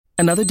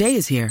Another day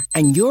is here,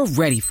 and you're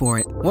ready for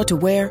it. What to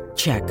wear?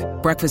 Check.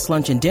 Breakfast,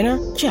 lunch, and dinner?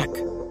 Check.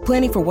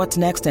 Planning for what's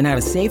next and how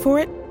to save for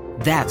it?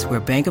 That's where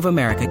Bank of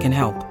America can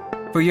help.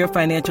 For your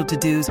financial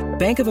to-dos,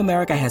 Bank of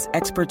America has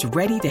experts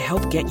ready to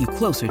help get you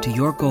closer to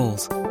your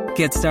goals.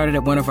 Get started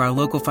at one of our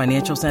local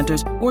financial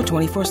centers or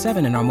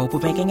 24/7 in our mobile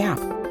banking app.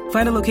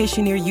 Find a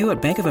location near you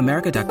at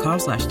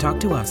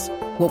bankofamerica.com/talktous.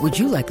 What would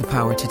you like the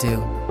power to do?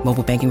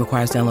 Mobile banking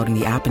requires downloading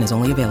the app and is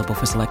only available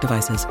for select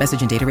devices.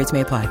 Message and data rates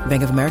may apply.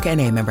 Bank of America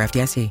N.A., member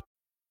FDIC.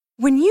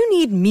 When you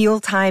need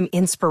mealtime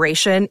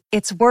inspiration,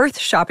 it's worth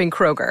shopping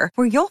Kroger,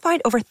 where you'll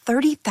find over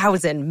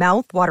 30,000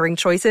 mouth-watering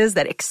choices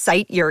that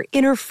excite your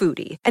inner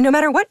foodie. And no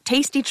matter what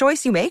tasty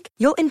choice you make,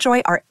 you'll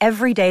enjoy our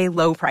everyday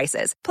low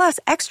prices, plus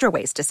extra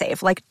ways to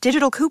save, like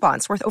digital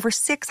coupons worth over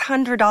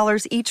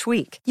 $600 each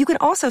week. You can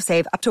also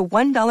save up to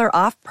 $1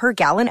 off per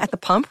gallon at the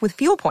pump with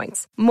fuel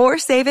points. More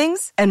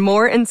savings and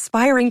more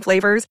inspiring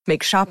flavors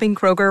make shopping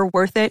Kroger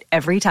worth it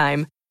every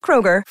time.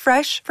 Kroger,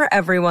 fresh for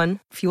everyone.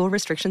 Fuel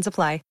restrictions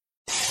apply.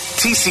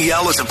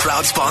 TCL is a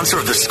proud sponsor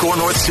of the Score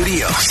North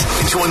Studios.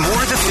 Enjoy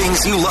more of the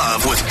things you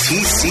love with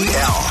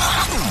TCL.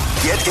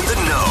 Get in the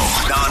know.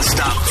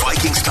 Non-stop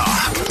Vikings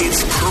talk.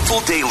 It's Purple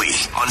Daily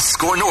on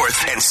Score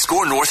North and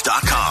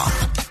ScoreNorth.com.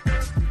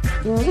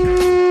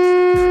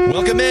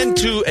 Welcome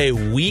into a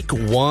Week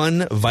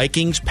 1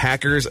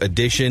 Vikings-Packers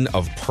edition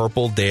of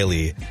Purple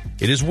Daily.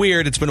 It is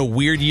weird. It's been a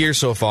weird year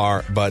so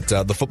far, but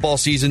the football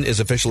season is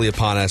officially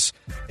upon us,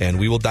 and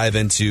we will dive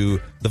into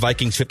the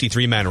Vikings'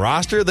 53-man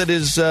roster that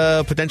is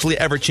potentially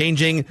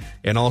ever-changing,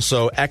 and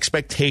also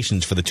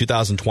expectations for the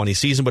 2020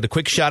 season. But a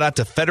quick shout-out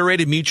to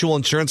Federated Mutual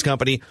Insurance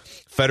Company.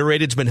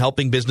 Federated's been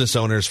helping business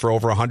owners for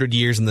over 100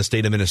 years in the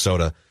state of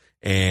Minnesota.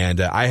 And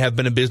I have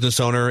been a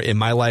business owner in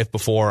my life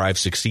before. I've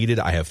succeeded.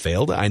 I have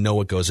failed. I know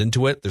what goes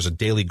into it. There's a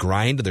daily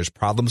grind. There's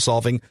problem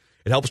solving.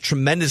 It helps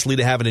tremendously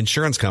to have an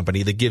insurance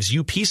company that gives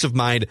you peace of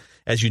mind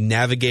as you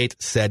navigate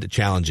said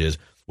challenges.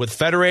 With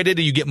Federated,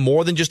 you get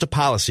more than just a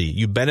policy.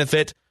 You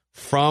benefit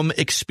from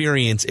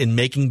experience in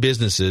making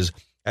businesses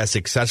as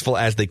successful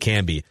as they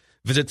can be.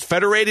 Visit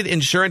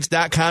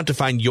federatedinsurance.com to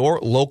find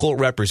your local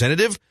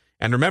representative.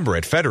 And remember,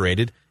 at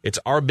Federated, it's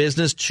our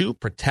business to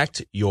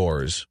protect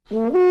yours. You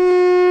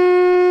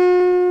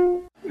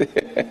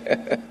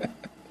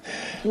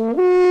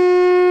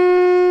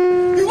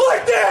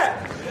like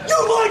that? You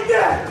like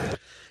that?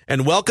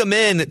 And welcome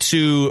in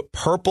to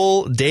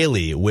Purple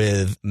Daily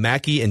with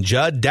Mackie and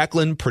Judd,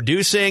 Declan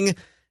producing.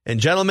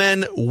 And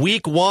gentlemen,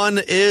 Week 1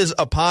 is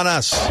upon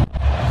us.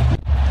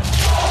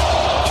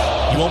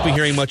 You won't be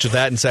hearing much of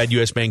that inside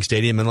U.S. Bank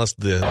Stadium unless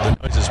the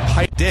noise is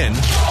piped in.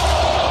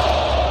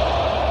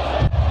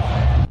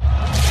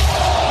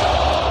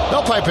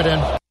 They'll pipe it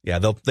in. Yeah,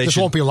 this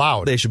won't be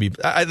loud. They should be.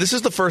 This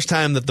is the first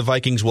time that the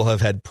Vikings will have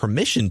had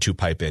permission to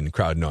pipe in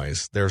crowd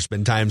noise. There's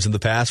been times in the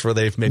past where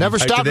they've maybe never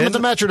stopped them at the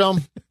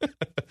Metrodome.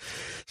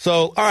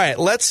 So, all right,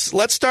 let's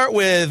start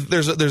with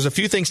there's a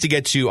few things to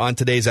get to on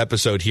today's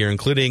episode here,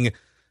 including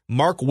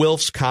Mark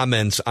Wilf's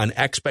comments on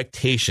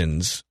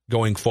expectations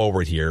going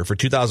forward here for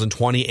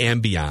 2020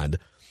 and beyond.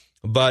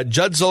 But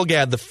Judd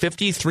Zulgad, the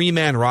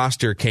 53-man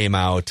roster came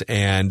out,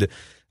 and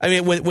I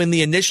mean, when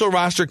the initial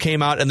roster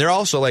came out, and they're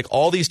also like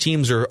all these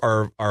teams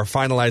are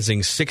finalizing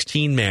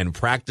 16-man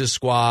practice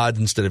squads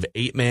instead of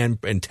 8-man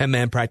and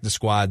 10-man practice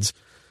squads.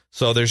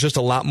 So there's just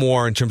a lot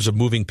more in terms of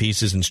moving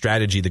pieces and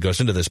strategy that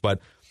goes into this. But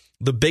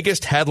the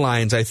biggest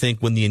headlines, I think,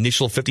 when the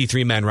initial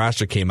 53-man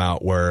roster came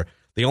out were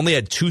they only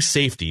had 2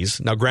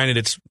 safeties. Now, granted,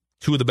 it's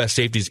 2 of the best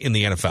safeties in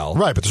the NFL.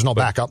 Right, but there's no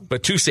backup.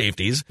 But 2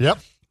 safeties. Yep.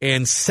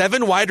 And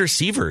 7 wide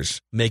receivers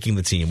making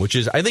the team, which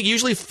is, I think,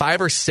 usually 5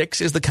 or 6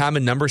 is the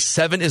common number.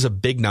 7 is a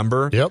big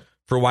number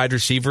for wide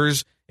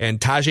receivers. And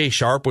Tajay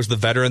Sharp was the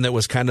veteran that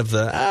was kind of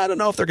I don't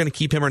know if they're going to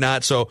keep him or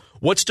not. So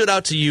what stood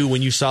out to you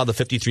when you saw the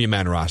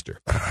 53-man roster?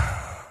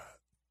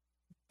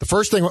 The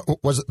first thing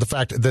was the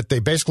fact that they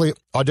basically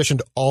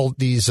auditioned all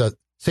these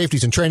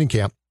safeties in training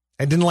camp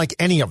and didn't like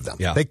any of them.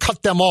 Yeah. They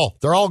cut them all.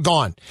 They're all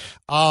gone.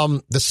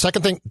 The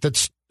second thing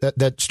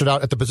that stood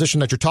out at the position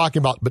that you're talking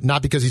about, but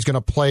not because he's going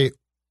to play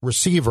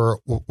receiver,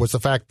 was the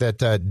fact that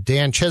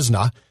Dan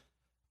Chesna,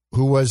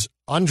 who was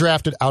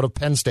undrafted out of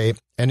Penn State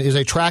and is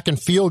a track and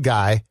field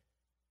guy,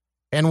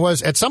 and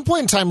was at some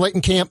point in time late in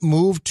camp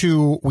moved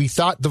to, we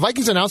thought, the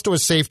Vikings announced it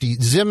was safety.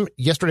 Zim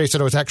yesterday said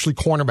it was actually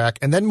cornerback,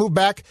 and then moved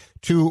back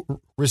to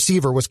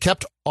receiver, was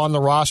kept on the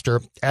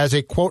roster as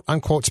a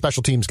quote-unquote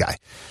special teams guy,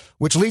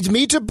 which leads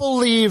me to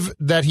believe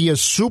that he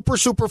is super,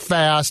 super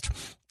fast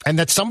and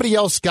that somebody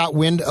else got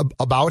wind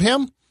about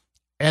him.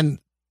 And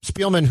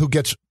Spielman, who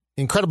gets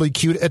incredibly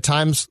cute at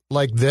times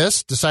like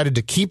this, decided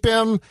to keep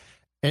him.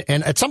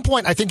 And at some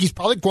point, I think he's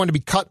probably going to be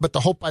cut, but the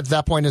hope at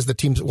that point is the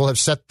teams will have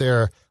set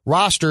their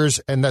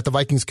rosters and that the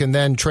Vikings can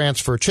then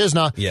transfer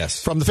Chesna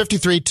from the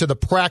 53 to the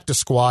practice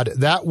squad.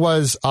 That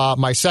was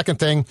my second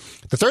thing.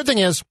 The third thing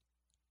is,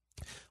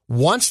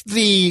 once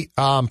the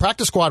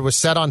practice squad was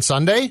set on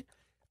Sunday,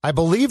 I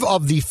believe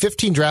of the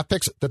 15 draft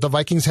picks that the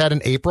Vikings had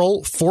in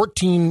April,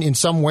 14 in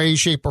some way,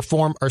 shape, or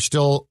form are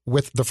still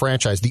with the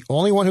franchise. The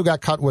only one who got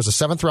cut was a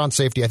 7th-round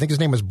safety. I think his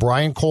name was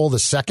Brian Cole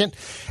II,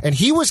 and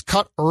he was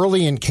cut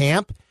early in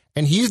camp,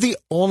 and he's the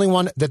only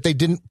one that they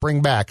didn't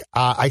bring back.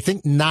 I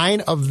think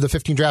 9 of the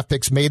 15 draft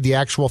picks made the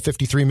actual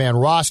 53-man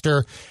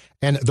roster,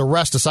 and the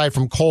rest, aside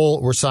from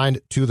Cole, were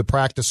signed to the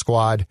practice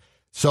squad.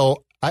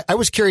 So I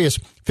was curious.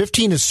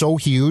 15 is so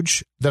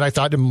huge that I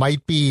thought it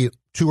might be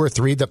 2 or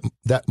 3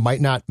 that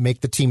might not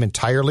make the team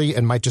entirely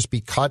and might just be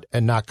cut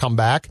and not come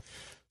back.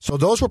 So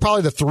those were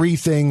probably the 3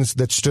 things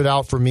that stood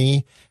out for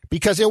me,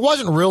 because it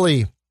wasn't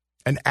really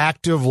an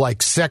active,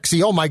 like,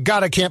 sexy, oh my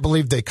God, I can't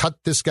believe they cut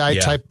this guy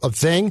type of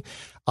thing.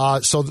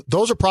 So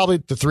those are probably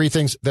the 3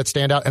 things that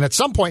stand out. And at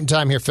some point in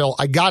time here, Phil,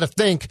 I got to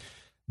think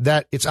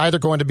that it's either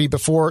going to be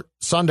before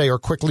Sunday or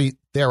quickly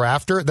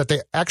thereafter that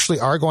they actually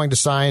are going to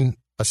sign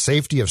a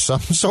safety of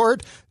some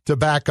sort to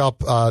back up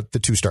the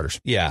 2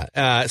 starters. Yeah.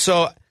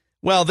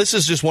 Well, this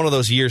is just one of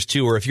those years,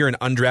 too, where if you're an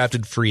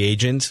undrafted free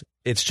agent,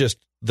 it's just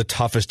the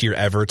toughest year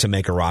ever to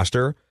make a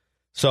roster.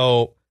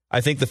 So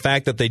I think the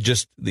fact that they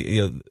just,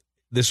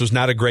 this was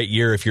not a great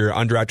year if you're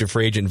an undrafted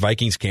free agent in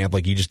Vikings camp,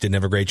 like you just didn't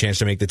have a great chance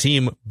to make the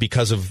team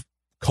because of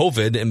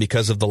COVID and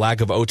because of the lack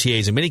of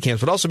OTAs and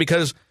minicamps, but also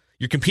because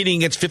you're competing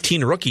against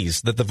 15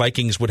 rookies that the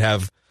Vikings would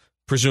have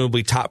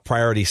presumably top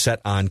priority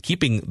set on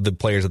keeping the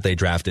players that they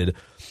drafted.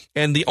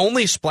 And the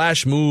only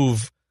splash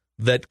move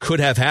that could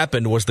have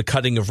happened was the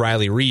cutting of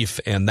Riley Reiff,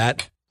 and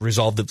that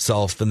resolved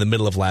itself in the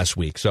middle of last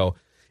week. So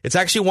it's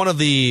actually one of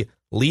the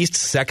least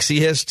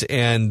sexiest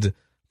and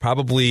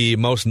probably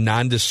most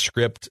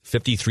nondescript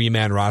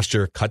 53-man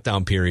roster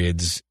cutdown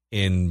periods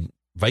in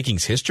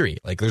Vikings history.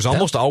 Like, there's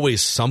almost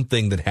always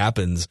something that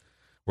happens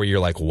where you're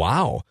like,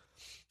 wow.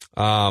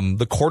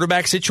 The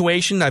quarterback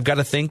situation, I've got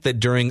to think that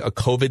during a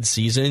COVID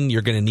season,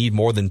 you're going to need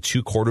more than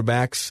 2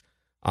 quarterbacks.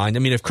 I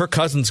mean, if Kirk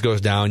Cousins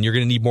goes down, you're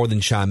going to need more than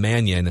Sean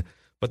Mannion.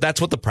 But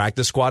that's what the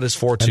practice squad is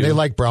for, too. And they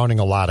like Browning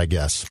a lot, I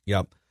guess.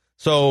 Yep.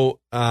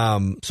 So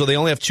they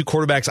only have 2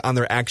 quarterbacks on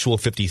their actual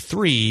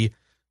 53.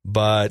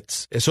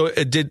 But so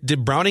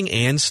did Browning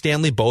and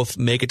Stanley both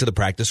make it to the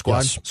practice squad?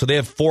 Yes. So they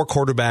have 4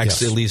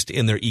 quarterbacks, at least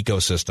in their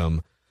ecosystem.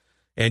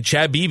 And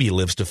Chad Beebe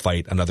lives to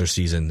fight another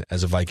season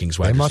as a Vikings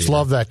wide receiver. They must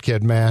love that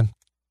kid, man.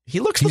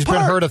 He's been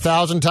hurt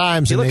 1,000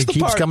 times, and he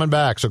keeps coming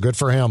back, so good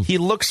for him. He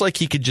looks like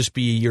he could just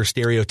be your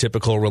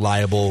stereotypical,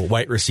 reliable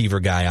white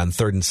receiver guy on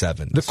 3rd and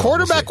 7. The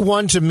quarterback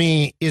one, to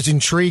me, is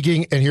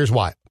intriguing, and here's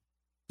why.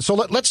 So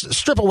let's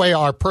strip away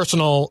our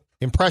personal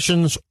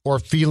impressions or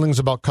feelings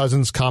about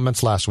Cousins'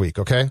 comments last week,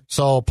 okay?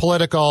 So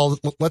political,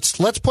 let's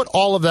put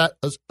all of that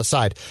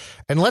aside,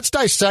 and let's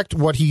dissect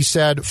what he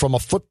said from a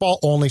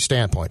football-only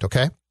standpoint,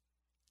 okay?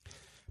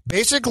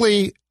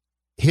 Basically,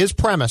 his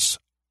premise,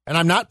 and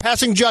I'm not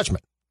passing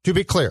judgment, to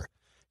be clear,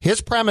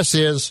 his premise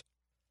is,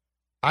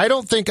 I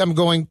don't think I'm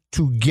going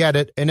to get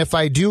it, and if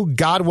I do,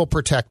 God will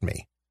protect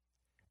me.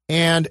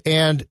 And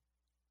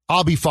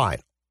I'll be fine,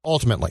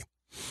 ultimately.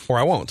 Or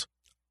I won't.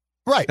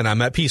 Right. And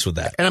I'm at peace with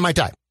that. And I might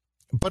die.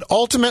 But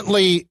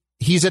ultimately,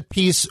 he's at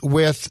peace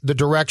with the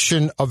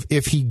direction of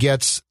if he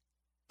gets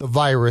the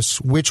virus,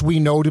 which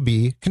we know to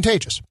be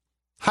contagious,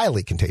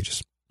 highly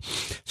contagious.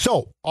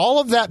 So,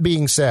 all of that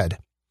being said,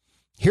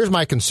 here's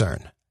my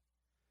concern.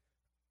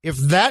 If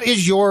that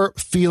is your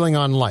feeling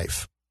on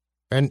life,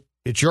 and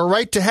it's your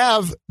right to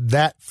have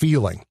that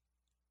feeling,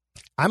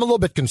 I'm a little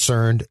bit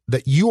concerned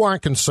that you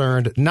aren't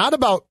concerned not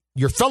about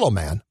your fellow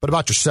man, but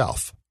about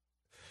yourself.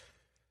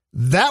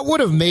 That would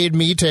have made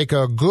me take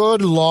a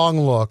good long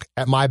look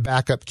at my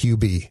backup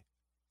QB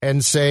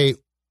and say,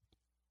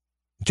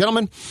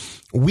 gentlemen,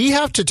 we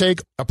have to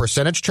take a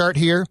percentage chart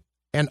here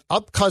and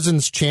up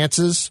Cousins'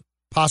 chances,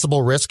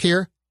 possible risk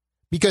here,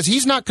 because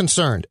he's not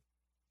concerned.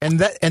 And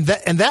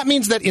that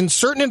means that in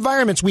certain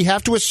environments we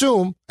have to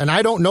assume, and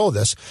I don't know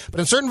this,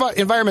 but in certain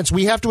environments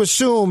we have to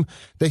assume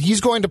that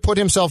he's going to put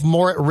himself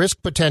more at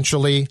risk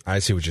potentially. I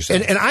see what you're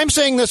saying. And I'm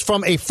saying this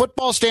from a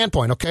football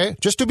standpoint, okay?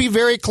 Just to be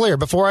very clear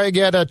before I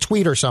get a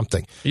tweet or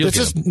something. This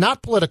is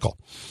not political.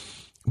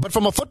 But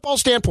from a football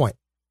standpoint,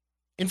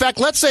 in fact,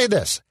 let's say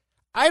this.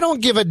 I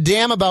don't give a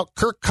damn about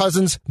Kirk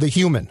Cousins, the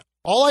human.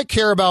 All I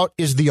care about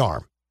is the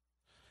arm.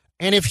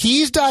 And if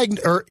he's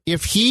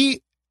if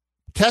he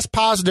test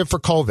positive for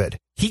COVID,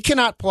 he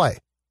cannot play.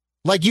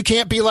 Like, you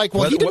can't be like,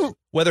 well, he didn't.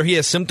 Whether he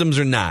has symptoms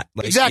or not.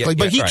 Like, exactly,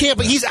 but he can't.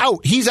 But he's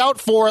out. He's out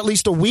for at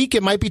least a week.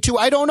 It might be 2.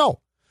 I don't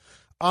know.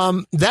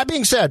 That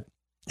being said,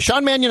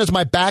 Sean Mannion is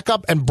my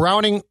backup, and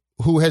Browning,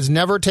 who has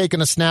never taken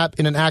a snap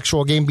in an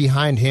actual game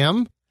behind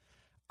him,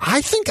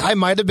 I think I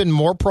might have been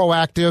more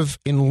proactive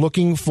in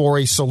looking for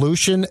a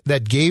solution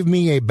that gave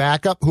me a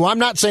backup, who I'm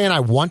not saying I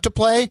want to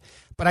play,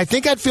 but I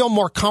think I'd feel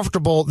more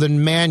comfortable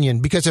than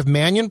Mannion, because if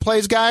Mannion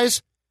plays,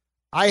 guys,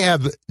 I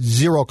have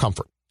zero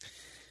comfort.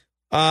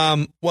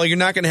 Well, you're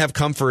not going to have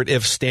comfort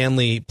if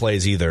Stanley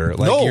plays either.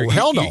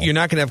 Hell no. You're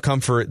not going to have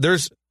comfort.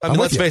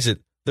 Let's face it.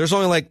 There's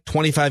only like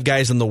 25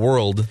 guys in the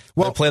world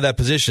that play that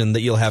position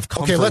that you'll have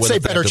comfort with. Okay, let's say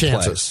better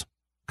chances.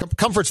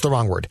 Comfort's the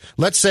wrong word.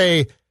 Let's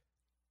say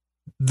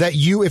that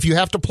you, if you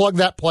have to plug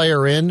that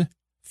player in,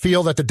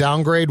 feel that the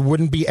downgrade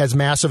wouldn't be as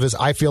massive as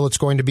I feel it's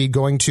going to be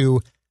going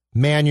to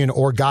Mannion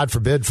or, God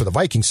forbid, for the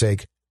Vikings'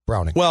 sake,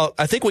 Browning? Well,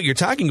 I think what you're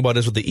talking about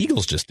is what the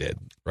Eagles just did,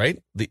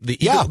 right? The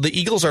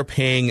Eagles are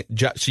paying,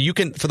 so you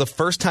can, for the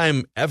first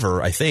time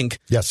ever, I think.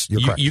 Yes,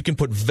 you're correct. You can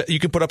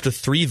put up to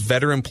 3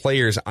 veteran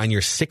players on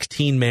your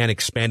 16-man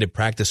expanded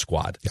practice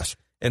squad. Yes.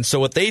 And so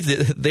what they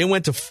did, they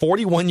went to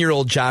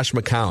 41-year-old Josh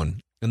McCown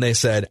and they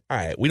said, all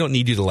right, we don't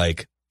need you to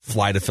like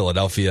fly to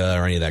Philadelphia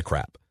or any of that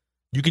crap.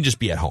 You can just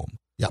be at home.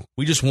 Yeah.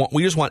 We just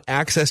want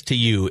access to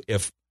you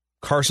if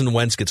Carson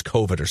Wentz gets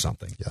COVID or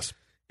something. Yes.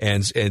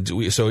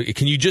 So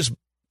can you just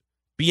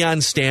be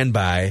on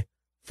standby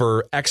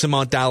for X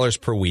amount dollars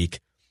per week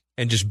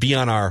and just be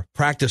on our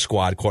practice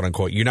squad, quote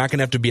unquote. You're not going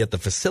to have to be at the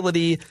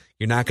facility.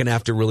 You're not going to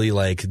have to really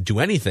like do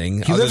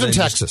anything. He lives in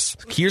Texas.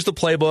 Here's the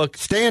playbook.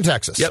 Stay in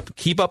Texas. Yep.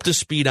 Keep up to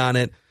speed on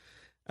it.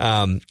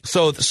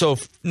 So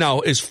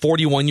now is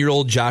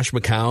 41-year-old Josh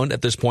McCown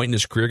at this point in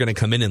his career going to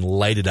come in and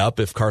light it up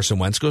if Carson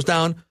Wentz goes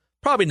down?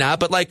 Probably not.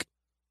 But like,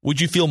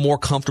 would you feel more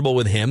comfortable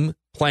with him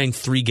playing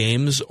 3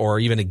 games or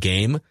even a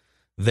game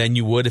than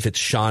you would if it's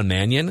Sean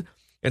Mannion?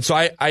 And so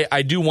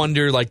I do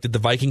wonder, like, did the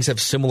Vikings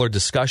have similar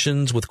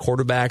discussions with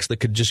quarterbacks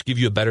that could just give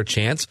you a better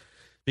chance?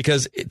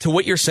 Because to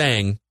what you're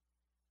saying,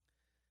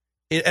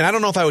 and I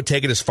don't know if I would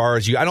take it as far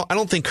as you. I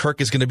don't think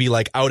Kirk is going to be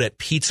like out at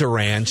Pizza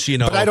Ranch,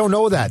 But I don't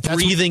know that.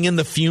 Breathing in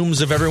the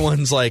fumes of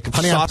everyone's like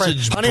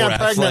sausage breath. I'm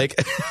pregnant.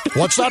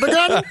 What's that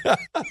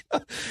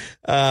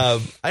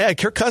again?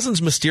 Kirk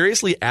Cousins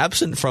mysteriously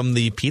absent from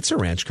the Pizza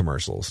Ranch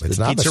commercials. Did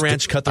Pizza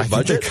Ranch cut their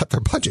budget? Think they cut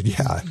their budget.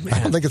 Yeah, man. I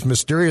don't think it's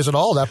mysterious at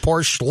all. That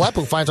poor schlep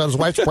who finds out his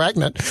wife's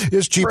pregnant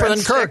is cheaper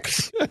than Kirk.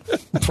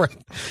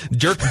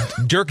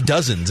 Dirk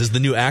Dozens is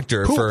the new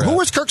actor who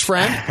was Kirk's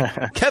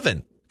friend?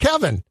 Kevin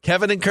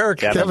and Kirk.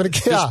 Kevin,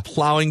 just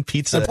plowing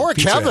pizza. And poor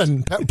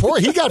Kevin.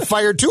 He got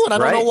fired too, and I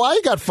don't know why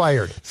he got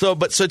fired. So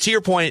to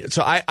your point,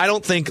 so I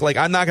don't think, like,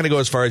 I'm not going to go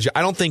as far as you.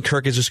 I don't think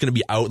Kirk is just going to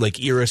be out like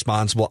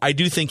irresponsible. I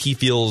do think he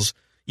feels,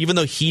 even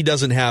though he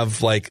doesn't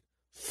have like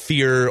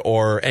fear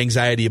or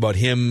anxiety about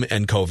him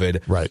and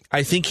COVID, right?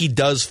 I think he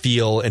does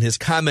feel, and his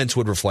comments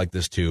would reflect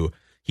this too,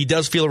 he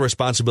does feel a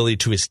responsibility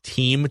to his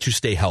team to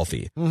stay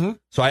healthy. Mm-hmm.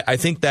 So I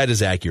think that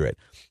is accurate.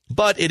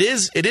 But it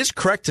is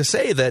correct to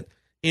say that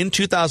in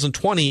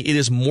 2020, it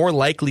is more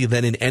likely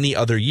than in any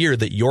other year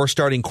that your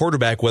starting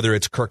quarterback, whether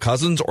it's Kirk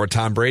Cousins or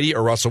Tom Brady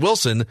or Russell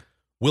Wilson,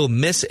 will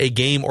miss a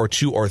game or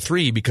 2 or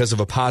 3 because of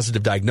a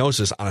positive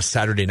diagnosis on a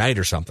Saturday night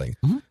or something.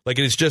 Mm-hmm. Like,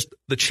 it's just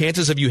the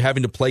chances of you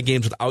having to play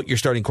games without your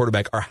starting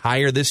quarterback are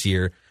higher this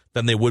year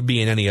than they would be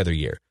in any other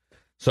year.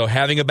 So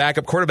having a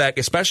backup quarterback,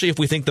 especially if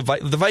we think the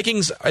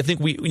Vikings, I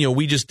think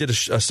we just did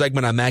a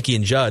segment on Mackey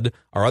and Judd,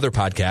 our other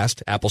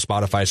podcast, Apple,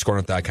 Spotify,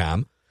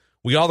 ScoreNorth.com.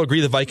 We all agree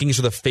the Vikings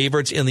are the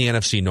favorites in the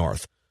NFC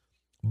North.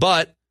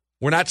 But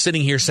we're not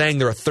sitting here saying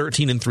they're a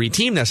 13-3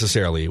 team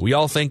necessarily. We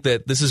all think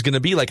that this is going to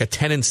be like a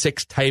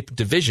 10-6 type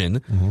division.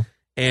 Mm-hmm.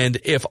 And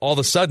if all of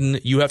a sudden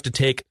you have to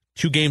take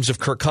 2 games of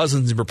Kirk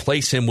Cousins and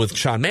replace him with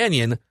Sean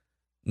Mannion,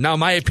 now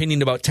my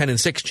opinion about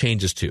 10-6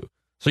 changes too.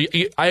 So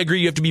I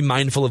agree you have to be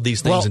mindful of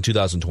these things in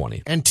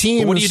 2020. And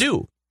teams, but what do you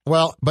do?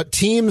 Well, but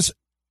teams,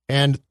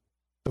 and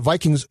the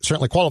Vikings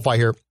certainly qualify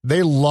here,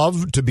 they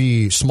love to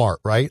be smart,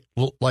 right?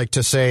 Like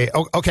to say,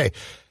 oh, okay,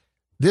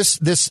 this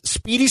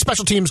speedy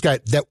special teams guy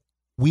that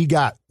we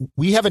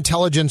have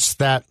intelligence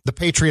that the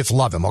Patriots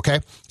love him,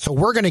 okay? So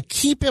we're going to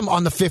keep him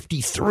on the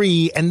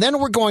 53, and then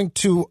we're going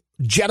to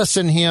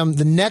jettison him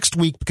the next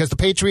week because the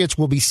Patriots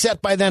will be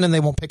set by then and they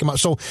won't pick him up.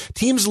 So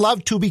teams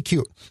love to be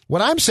cute.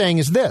 What I'm saying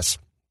is this.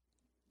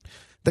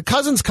 The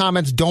Cousins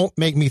comments don't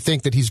make me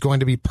think that he's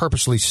going to be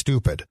purposely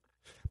stupid.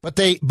 But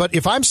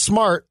if I'm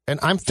smart and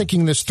I'm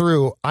thinking this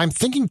through, I'm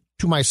thinking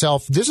to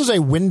myself, this is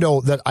a window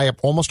that I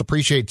almost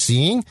appreciate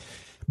seeing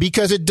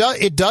because it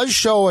does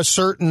show a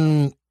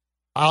certain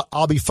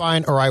I'll be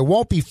fine or I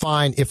won't be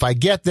fine if I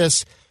get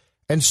this.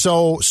 And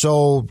so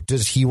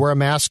does he wear a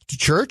mask to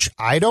church?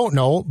 I don't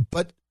know.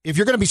 But if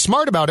you're going to be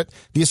smart about it,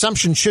 the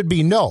assumption should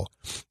be no.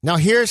 Now,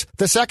 here's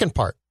the second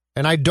part.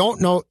 And I don't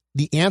know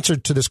the answer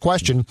to this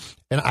question,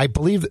 and I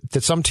believe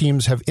that some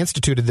teams have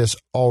instituted this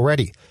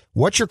already.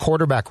 What's your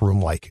quarterback room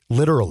like,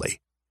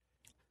 literally?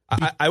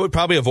 I would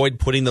probably avoid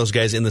putting those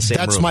guys in the same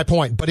room. That's my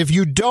point. But if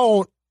you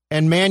don't,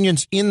 and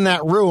Mannion's in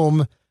that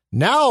room,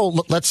 now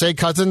let's say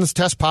Cousins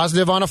tests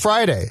positive on a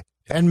Friday,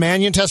 and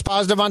Mannion tests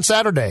positive on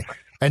Saturday,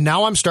 and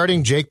now I'm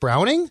starting Jake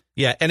Browning?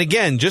 Yeah, and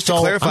again, just to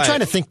clarify, I'm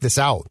trying to think this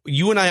out.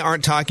 You and I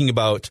aren't talking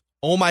about,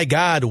 oh my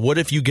God, what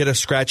if you get a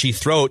scratchy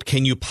throat?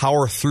 Can you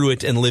power through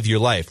it and live your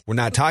life? We're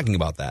not talking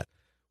about that.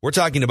 We're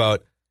talking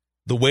about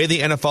the way the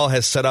NFL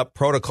has set up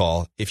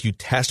protocol. If you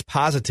test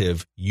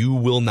positive, you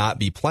will not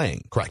be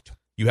playing. Correct.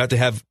 You have to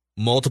have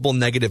multiple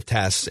negative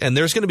tests, and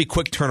there's going to be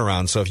quick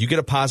turnaround. So if you get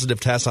a positive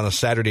test on a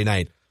Saturday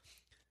night,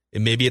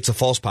 and maybe it's a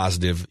false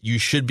positive, you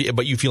should be,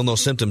 but you feel no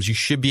symptoms, you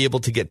should be able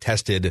to get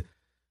tested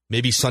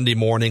maybe Sunday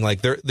morning.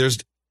 Like you're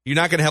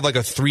not going to have like a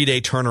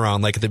 3-day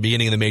turnaround like at the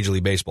beginning of the Major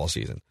League Baseball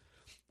season.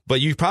 But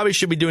you probably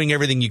should be doing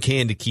everything you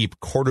can to keep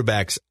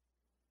quarterbacks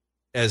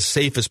as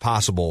safe as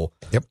possible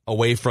Yep.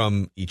 away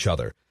from each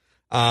other.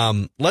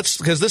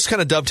 Because this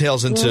kind of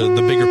dovetails into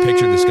the bigger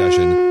picture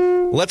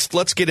discussion.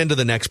 Let's get into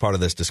the next part of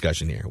this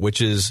discussion here,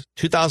 which is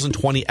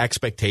 2020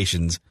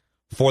 expectations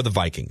for the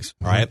Vikings.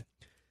 All right.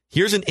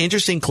 Here's an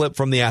interesting clip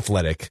from The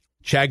Athletic,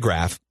 Chad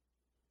Graff,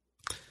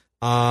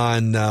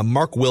 on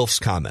Mark Wilf's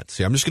comments.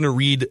 I'm just going to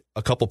read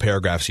a couple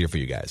paragraphs here for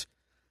you guys.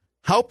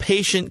 How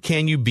patient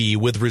can you be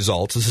with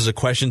results? This is a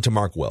question to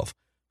Mark Wilf.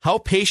 How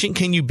patient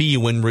can you be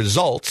when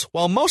results,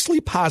 while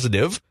mostly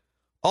positive,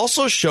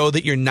 also show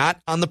that you're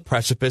not on the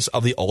precipice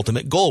of the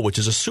ultimate goal, which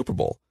is a Super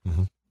Bowl?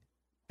 Mm-hmm.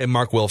 And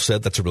Mark Wilf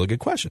said, that's a really good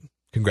question.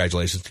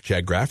 Congratulations to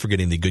Chad Graff for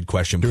getting the good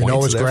question points. Do you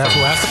know it's Graff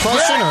who asked the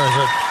question? Or is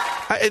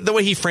it? The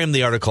way he framed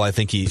the article, I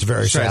think he's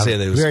very trying to say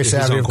that it was very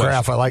savvy of question.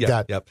 Graff. I like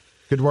that. Yep.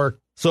 Good work.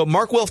 So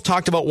Mark Wilf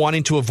talked about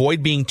wanting to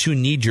avoid being too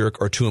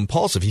knee-jerk or too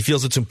impulsive. He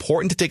feels it's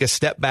important to take a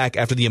step back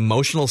after the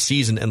emotional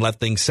season and let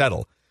things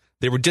settle.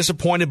 They were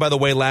disappointed by the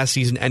way last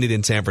season ended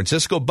in San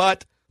Francisco,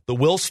 but the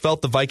Wilfs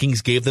felt the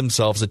Vikings gave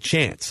themselves a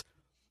chance.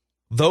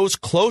 Those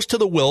close to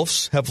the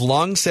Wilfs have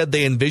long said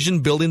they envision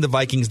building the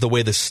Vikings the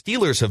way the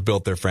Steelers have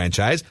built their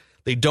franchise.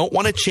 They don't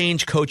want to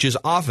change coaches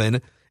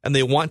often, and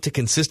they want to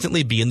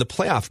consistently be in the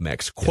playoff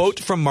mix. Quote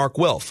from Mark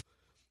Wilf,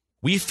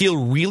 "We feel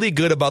really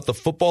good about the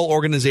football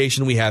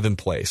organization we have in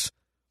place,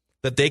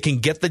 that they can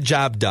get the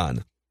job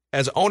done.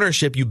 As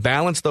ownership, you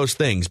balance those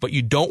things, but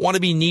you don't want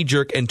to be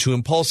knee-jerk and too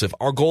impulsive.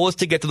 Our goal is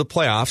to get to the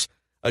playoffs,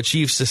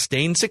 achieve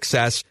sustained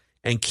success,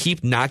 and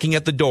keep knocking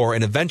at the door,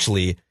 and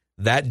eventually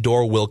that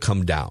door will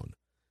come down."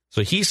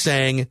 So he's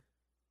saying,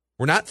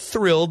 we're not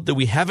thrilled that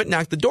we haven't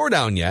knocked the door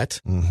down yet.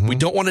 Mm-hmm. We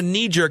don't want to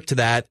knee-jerk to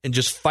that and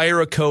just fire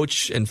a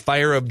coach and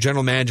fire a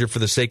general manager for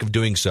the sake of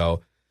doing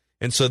so.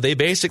 And so they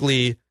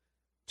basically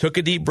took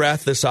a deep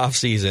breath this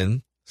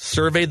offseason,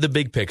 surveyed the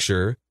big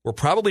picture, were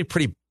probably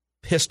pretty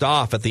pissed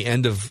off at the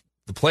end of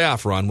the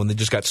playoff run when they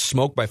just got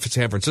smoked by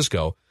San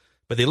Francisco.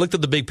 But they looked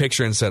at the big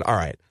picture and said, all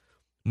right,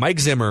 Mike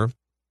Zimmer,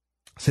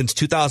 since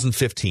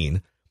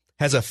 2015,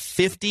 has a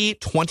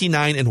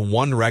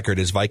 50-29-1 record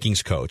as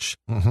Vikings coach.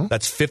 Mm-hmm.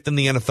 That's fifth in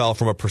the NFL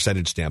from a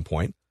percentage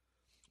standpoint.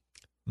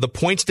 The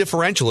points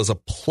differential is a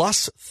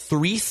plus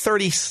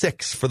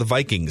 336 for the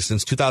Vikings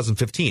since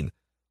 2015.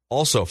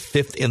 Also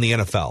fifth in the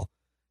NFL.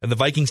 And the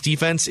Vikings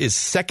defense is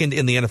second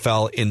in the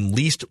NFL in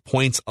least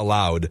points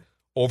allowed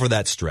over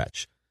that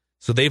stretch.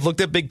 So they've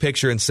looked at big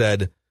picture and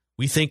said,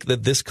 we think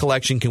that this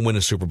collection can win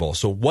a Super Bowl.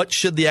 So what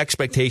should the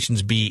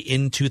expectations be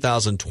in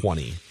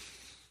 2020?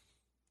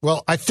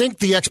 Well, I think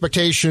the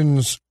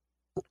expectations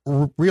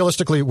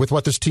realistically with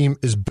what this team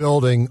is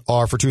building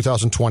are for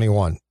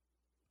 2021.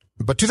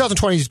 But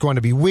 2020 is going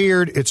to be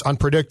weird. It's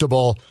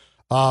unpredictable.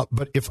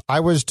 But if I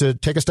was to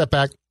take a step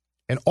back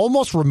and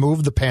almost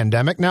remove the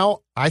pandemic now,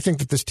 I think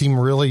that this team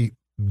really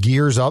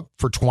gears up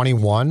for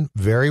 21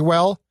 very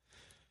well.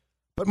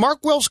 But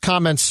Mark Wilf's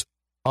comments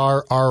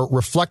are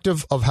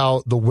reflective of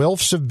how the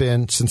Wilfs have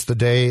been since the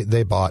day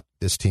they bought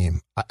this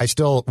team. I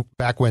still,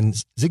 back when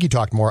Ziggy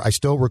talked more, I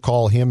still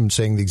recall him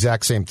saying the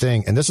exact same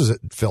thing. And this is,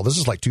 Phil, this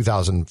is like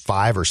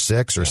 2005 or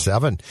 6 or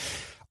 7,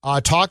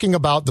 talking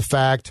about the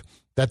fact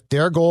that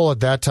their goal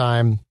at that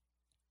time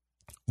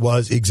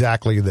was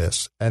exactly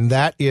this, and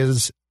that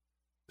is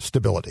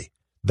stability.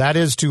 That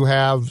is to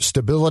have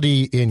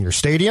stability in your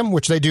stadium,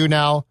 which they do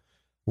now,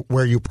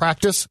 where you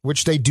practice,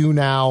 which they do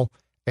now,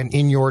 and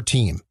in your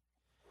team.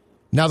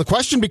 Now, the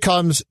question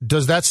becomes,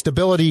 does that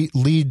stability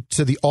lead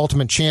to the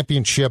ultimate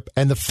championship?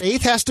 And the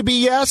faith has to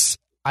be yes.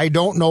 I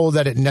don't know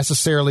that it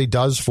necessarily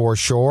does for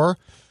sure.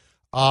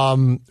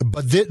 But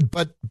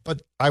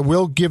I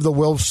will give the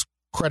Wilfs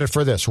credit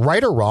for this.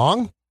 Right or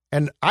wrong,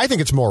 and I think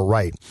it's more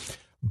right,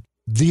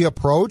 the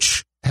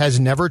approach has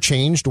never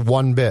changed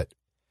one bit.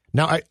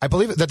 Now, I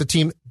believe that the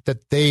team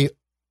that they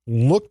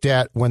looked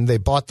at when they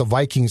bought the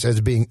Vikings as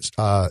being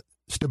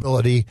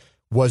stability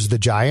was the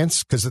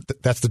Giants, because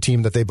that's the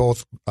team that they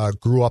both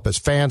grew up as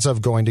fans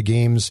of, going to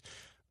games,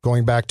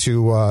 going back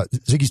to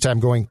Ziggy's time,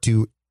 going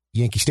to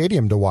Yankee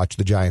Stadium to watch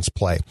the Giants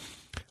play.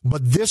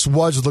 But this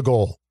was the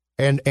goal.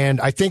 And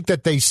I think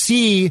that they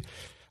see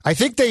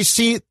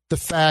the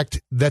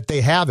fact that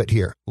they have it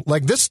here.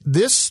 Like this,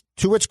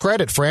 to its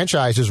credit,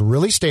 franchise is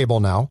really stable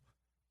now.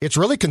 It's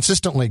really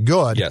consistently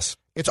good. Yes.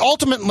 It's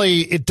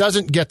ultimately, it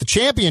doesn't get the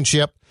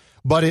championship,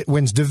 but it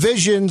wins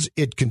divisions.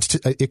 It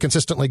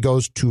consistently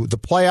goes to the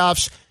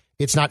playoffs.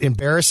 It's not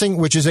embarrassing,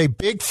 which is a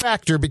big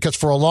factor, because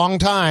for a long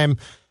time,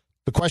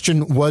 the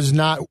question was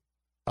not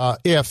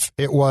if,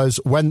 it was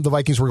when the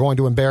Vikings were going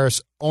to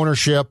embarrass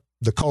ownership,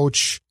 the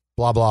coach,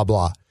 blah, blah,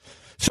 blah.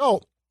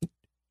 So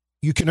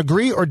you can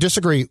agree or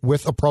disagree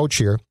with approach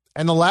here.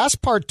 And the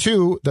last part,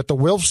 too, that the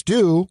Wilfs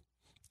do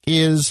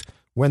is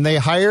when they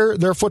hire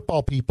their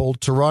football people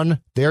to run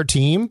their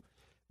team,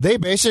 they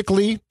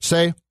basically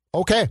say,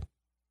 okay.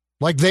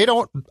 Like I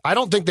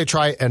don't think they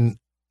try, and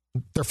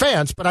they're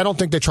fans, but I don't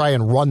think they try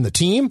and run the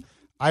team.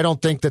 I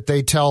don't think that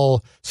they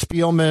tell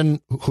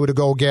Spielman who to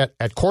go get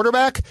at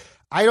quarterback.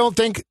 I don't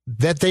think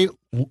that they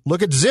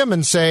look at Zim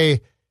and say,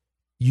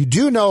 You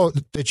do know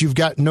that you've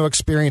got no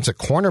experience at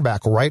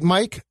cornerback, right,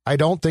 Mike? I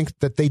don't think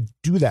that they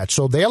do that.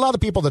 So they allow the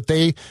people that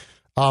they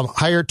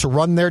hired to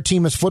run their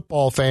team as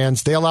football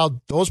fans, they allowed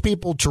those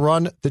people to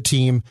run the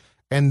team,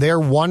 and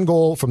their one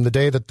goal from the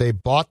day that they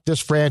bought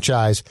this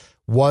franchise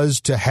was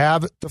to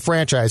have the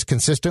franchise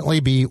consistently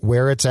be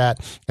where it's at,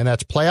 and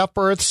that's playoff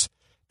berths,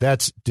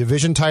 that's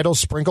division titles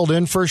sprinkled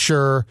in for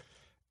sure,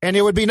 and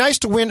it would be nice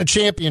to win a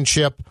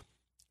championship,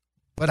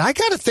 but I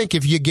got to think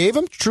if you gave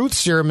them truth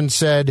serum and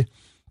said,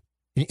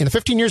 in the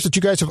 15 years that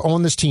you guys have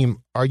owned this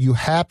team, are you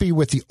happy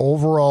with the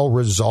overall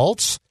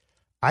results?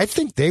 I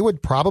think they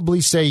would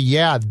probably say,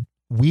 yeah,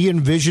 we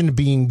envisioned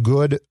being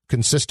good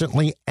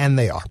consistently, and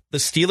they are. The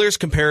Steelers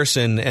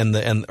comparison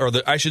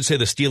I should say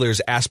the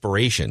Steelers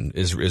aspiration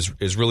is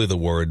really the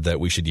word that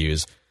we should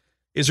use,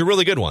 is a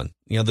really good one.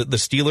 You know, the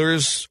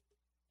Steelers,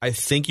 I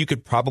think you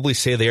could probably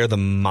say they are the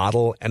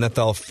model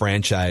NFL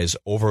franchise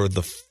over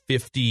the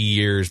 50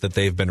 years that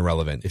they've been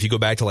relevant. If you go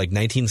back to like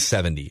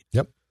 1970.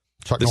 Yep.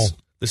 Chuck Noll.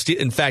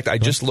 In fact, I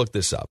just looked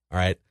this up, all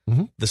right?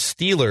 Mm-hmm. The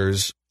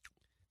Steelers,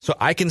 so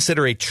I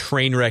consider a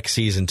train wreck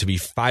season to be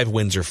 5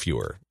 wins or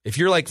fewer. If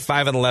you're like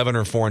 5-11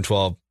 or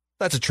 4-12,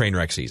 that's a train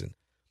wreck season.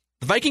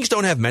 The Vikings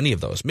don't have many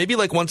of those. Maybe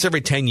like once every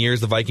 10 years,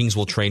 the Vikings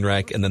will train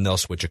wreck, and then they'll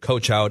switch a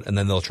coach out, and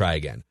then they'll try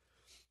again.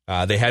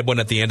 They had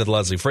one at the end of the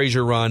Leslie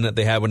Frazier run.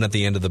 They had one at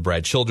the end of the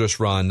Brad Childress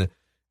run,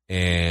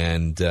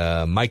 and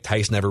Mike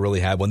Tice never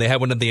really had one. They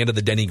had one at the end of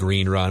the Denny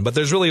Green run, but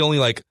there's really only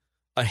like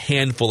a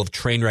handful of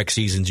train wreck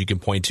seasons you can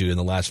point to in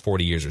the last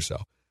 40 years or so.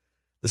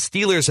 The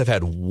Steelers have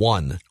had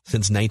one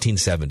since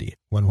 1970.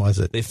 When was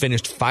it? They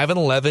finished 5-11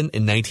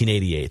 in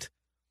 1988,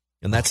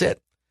 and that's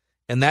it.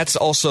 And that's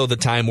also the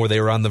time where they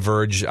were on the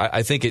verge.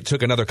 I think it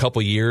took another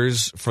couple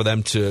years for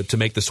them to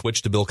make the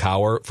switch to Bill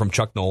Cowher from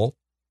Chuck Noll.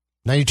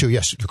 92,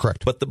 yes, you're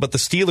correct. But the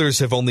Steelers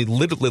have only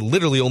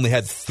literally only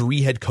had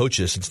 3 head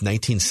coaches since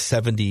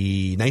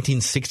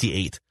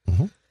 1968.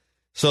 Mm-hmm.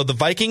 So the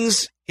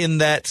Vikings, in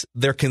that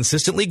they're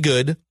consistently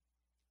good,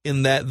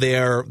 in that they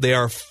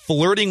are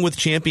flirting with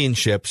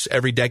championships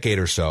every decade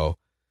or so,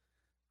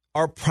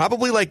 are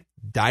probably like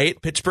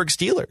diet Pittsburgh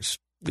Steelers.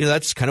 You know,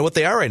 that's kind of what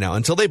they are right now.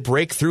 Until they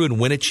break through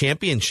and win a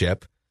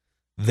championship,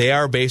 they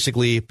are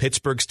basically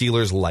Pittsburgh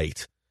Steelers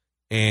light.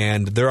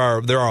 And there are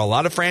a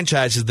lot of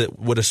franchises that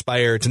would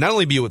aspire to not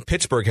only be what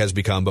Pittsburgh has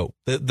become, but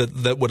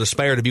that would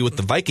aspire to be what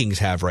the Vikings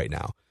have right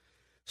now.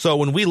 So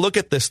when we look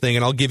at this thing,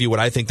 and I'll give you what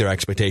I think their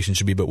expectations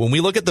should be, but when we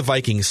look at the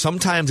Vikings,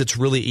 sometimes it's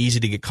really easy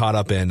to get caught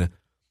up in,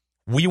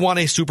 we want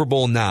a Super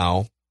Bowl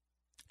now,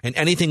 and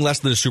anything less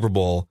than a Super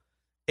Bowl,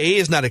 A,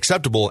 is not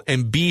acceptable,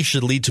 and B,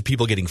 should lead to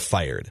people getting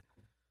fired.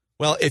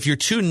 Well, if you're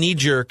too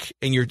knee-jerk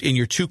and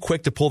you're too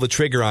quick to pull the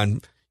trigger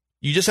on,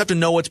 you just have to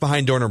know what's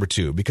behind door number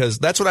 2, because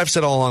that's what I've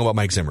said all along about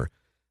Mike Zimmer.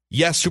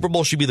 Yes, Super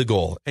Bowl should be the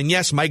goal. And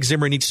yes, Mike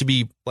Zimmer needs to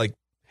be like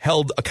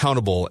held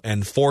accountable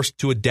and forced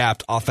to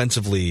adapt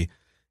offensively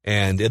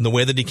and in the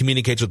way that he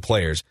communicates with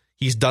players.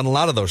 He's done a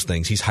lot of those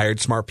things. He's hired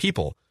smart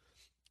people.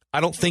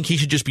 I don't think he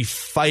should just be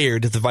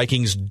fired if the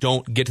Vikings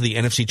don't get to the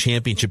NFC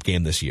Championship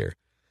game this year.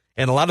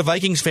 And a lot of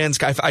Vikings fans,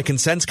 I can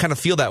sense, kind of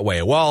feel that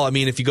way. Well, I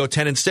mean, if you go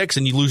 10-6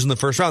 and you lose in the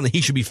first round, then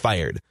he should be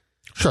fired.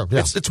 Sure, yeah.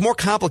 It's more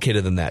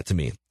complicated than that to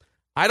me.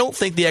 I don't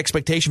think the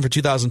expectation for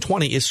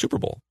 2020 is Super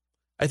Bowl.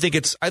 I think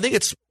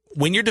it's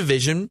win your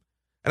division,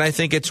 and I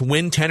think it's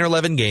win 10 or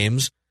 11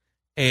 games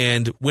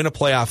and win a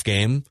playoff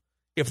game.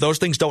 If those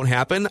things don't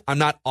happen, I'm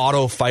not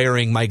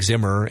auto-firing Mike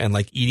Zimmer and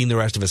like eating the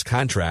rest of his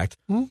contract.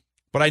 Mm-hmm.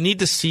 But I need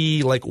to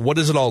see, like, what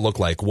does it all look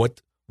like?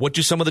 What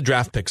do some of the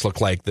draft picks look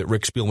like that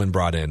Rick Spielman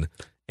brought in?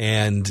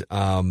 And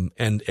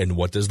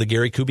what does the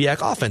Gary Kubiak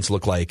offense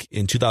look like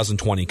in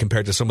 2020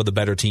 compared to some of the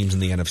better teams in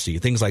the NFC?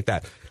 Things like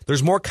that.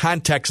 There's more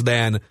context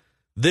than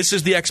this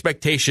is the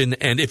expectation,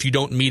 and if you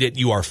don't meet it,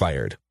 you are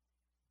fired.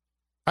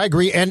 I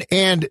agree.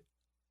 And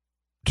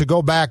to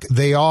go back,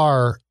 they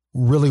are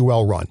really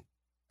well run.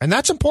 And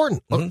that's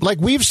important. Mm-hmm. Like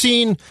we've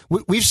seen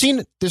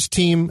this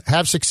team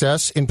have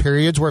success in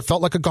periods where it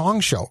felt like a gong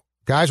show.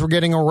 Guys were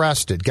getting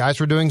arrested. Guys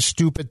were doing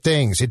stupid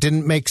things. It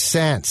didn't make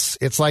sense.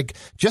 It's like,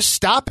 just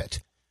stop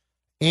it.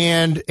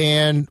 And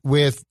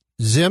with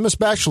Zim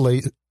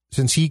especially,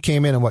 since he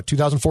came in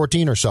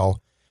 2014 or so,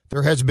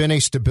 there has been a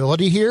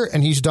stability here,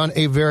 and he's done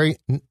a very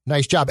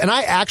nice job. And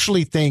I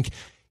actually think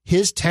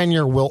his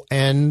tenure will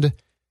end,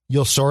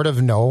 you'll sort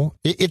of know.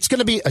 It's going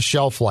to be a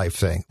shelf life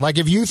thing. Like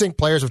if you think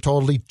players have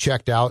totally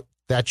checked out,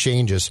 that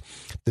changes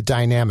the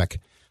dynamic.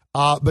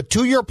 But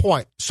to your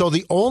point, so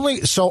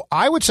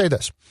I would say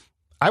this.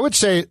 I would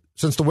say,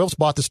 since the Wilfs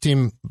bought this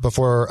team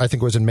before, I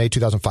think it was in May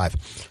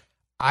 2005,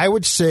 I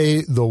would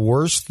say the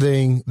worst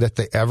thing that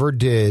they ever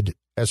did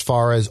as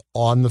far as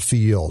on the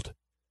field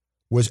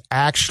was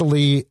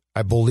actually,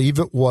 I believe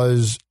it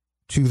was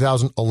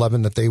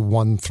 2011 that they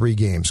won 3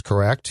 games,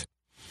 correct?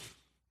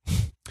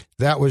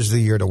 That was the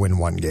year to win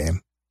 1 game.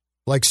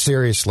 Like,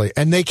 seriously.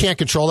 And they can't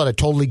control that. I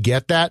totally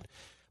get that.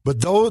 But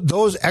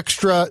those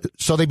extra,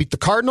 so they beat the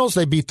Cardinals,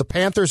 they beat the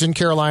Panthers in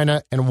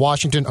Carolina and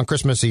Washington on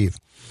Christmas Eve.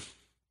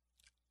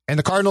 And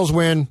the Cardinals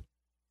win,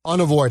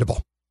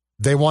 unavoidable.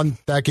 They won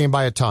that game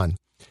by a ton.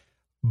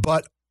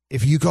 But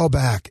if you go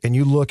back and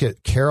you look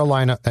at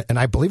Carolina, and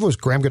I believe it was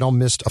Graham Gano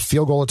missed a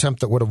field goal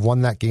attempt that would have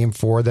won that game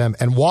for them.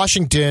 And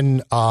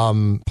Washington,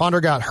 Ponder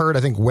got hurt.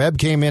 I think Webb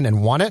came in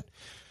and won it.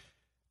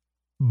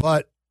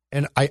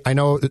 And I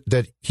know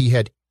that he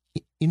had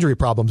injury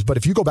problems, but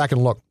if you go back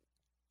and look,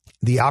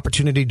 the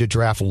opportunity to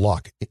draft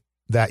Luck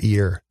that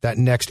year, that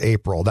next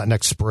April, that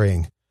next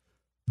spring,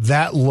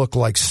 that looked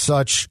like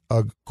such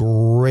a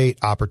great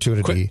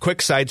opportunity.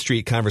 Quick side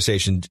street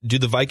conversation. Do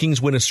the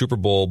Vikings win a Super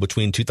Bowl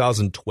between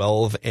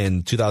 2012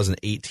 and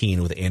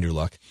 2018 with Andrew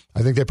Luck?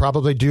 I think they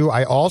probably do.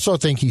 I also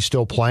think he's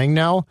still playing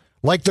now.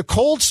 Like the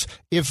Colts,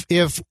 if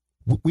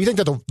we think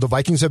that the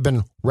Vikings have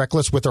been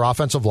reckless with their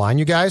offensive line,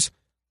 you guys,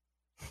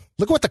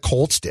 look what the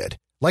Colts did.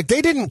 Like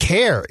they didn't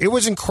care. It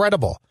was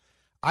incredible.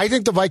 I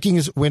think the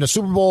Vikings win a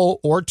Super Bowl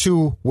or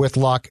two with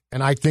Luck,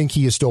 and I think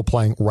he is still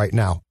playing right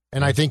now.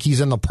 And I think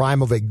he's in the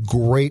prime of a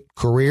great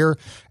career,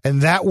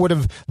 and that would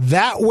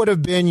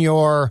have been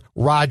your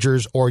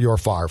Rodgers or your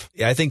Favre.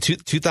 Yeah, I think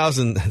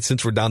 2000.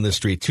 Since we're down this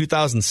street,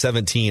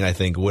 2017, I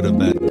think would have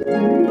been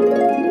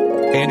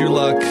Andrew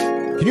Luck.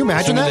 Can you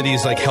imagine that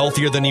he's like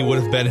healthier than he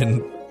would have been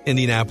in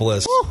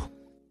Indianapolis? Woo.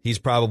 He's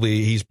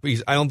probably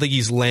I don't think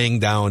he's laying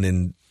down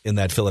in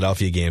that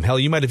Philadelphia game. Hell,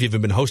 you might have even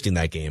been hosting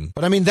that game.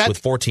 But I mean, with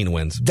 14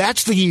 wins.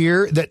 That's the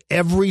year that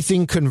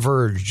everything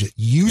converged.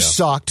 You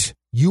sucked.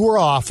 You were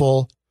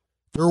awful.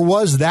 There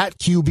was that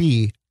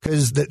QB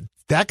because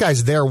that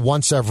guy's there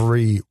once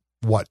every,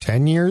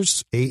 10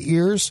 years, 8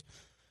 years?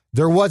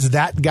 There was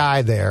that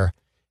guy there,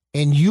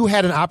 and you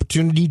had an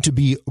opportunity to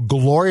be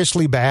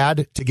gloriously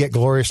bad to get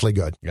gloriously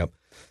good. Yep.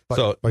 But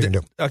so, what are you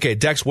gonna do? Okay,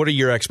 Dex, what are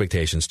your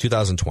expectations,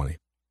 2020?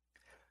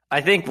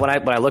 I think when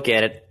I look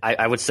at it,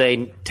 I would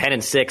say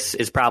 10-6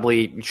 is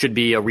probably should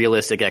be a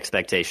realistic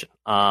expectation.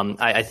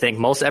 I think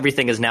most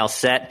everything is now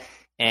set,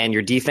 and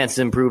your defense is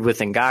improved with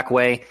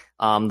Ngakoue.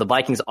 The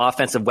Vikings'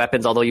 offensive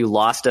weapons, although you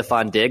lost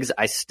Stephon Diggs,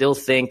 I still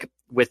think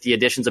with the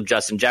additions of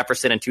Justin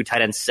Jefferson and 2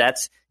 tight end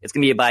sets, it's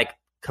going to be by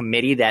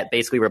committee that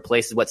basically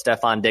replaces what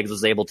Stephon Diggs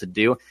was able to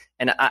do.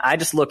 And I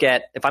just look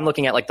at, if I'm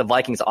looking at like the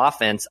Vikings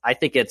offense, I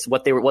think it's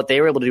what they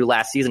were able to do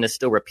last season is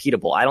still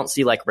repeatable. I don't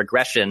see like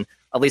regression,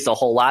 at least a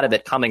whole lot of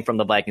it coming from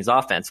the Vikings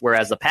offense.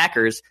 Whereas the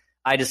Packers,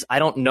 I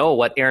don't know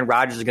what Aaron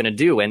Rodgers is going to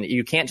do. And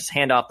you can't just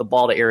hand off the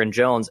ball to Aaron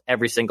Jones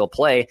every single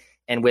play.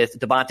 And with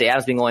Devontae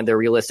Adams being only their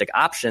realistic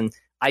option,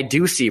 I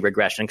do see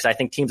regression because I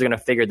think teams are going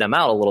to figure them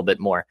out a little bit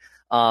more.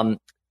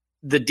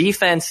 The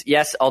defense,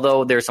 yes,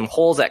 although there's some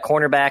holes at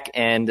cornerback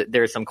and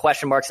there's some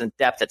question marks and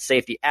depth at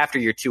safety after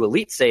your 2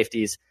 elite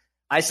safeties,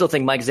 I still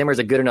think Mike Zimmer is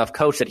a good enough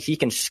coach that he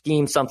can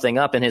scheme something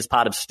up in his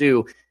pot of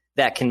stew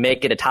that can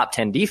make it a top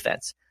 10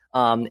 defense.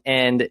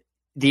 And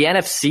the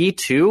NFC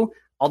too,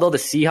 although the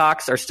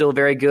Seahawks are still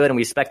very good and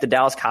we expect the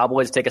Dallas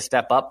Cowboys to take a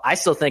step up, I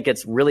still think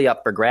it's really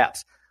up for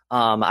grabs.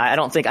 I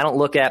don't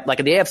look at like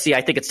in the AFC.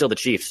 I think it's still the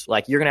Chiefs.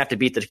 Like you're gonna have to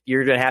beat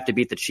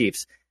the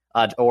Chiefs,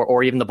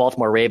 or even the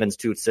Baltimore Ravens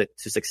to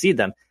succeed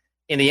them.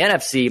 In the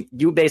NFC,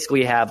 you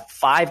basically have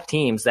 5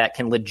 teams that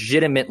can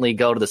legitimately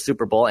go to the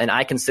Super Bowl, and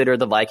I consider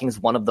the Vikings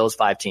one of those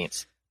 5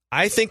 teams.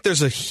 I think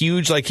there's a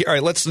huge all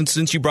right.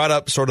 Since you brought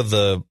up sort of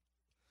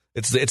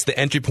it's the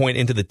entry point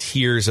into the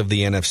tiers of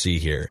the NFC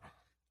here.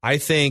 I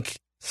think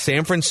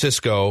San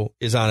Francisco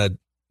is on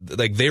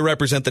they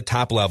represent the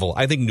top level.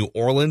 I think New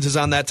Orleans is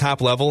on that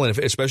top level, and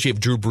especially if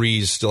Drew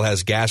Brees still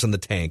has gas in the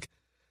tank.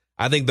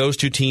 I think those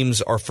 2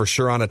 teams are for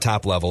sure on a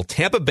top level.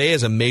 Tampa Bay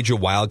is a major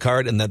wild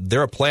card, and that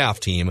they're a playoff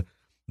team.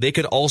 They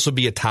could also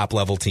be a top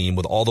level team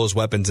with all those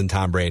weapons in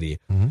Tom Brady.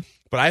 Mm-hmm.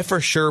 But I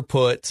for sure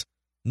put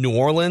New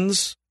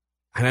Orleans,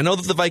 and I know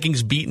that the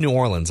Vikings beat New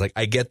Orleans. Like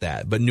I get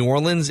that, but New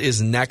Orleans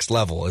is next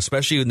level,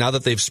 especially now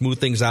that they've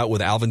smoothed things out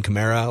with Alvin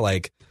Kamara.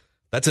 Like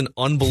that's an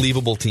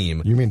unbelievable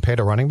team. You mean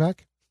paid a running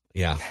back?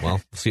 Yeah, well,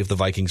 we'll see if the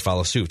Vikings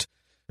follow suit.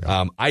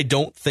 Yeah. I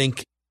don't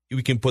think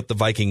we can put the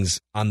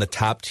Vikings on the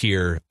top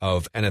tier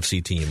of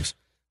NFC teams.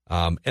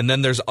 And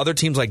then there's other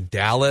teams like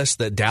Dallas,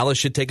 that Dallas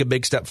should take a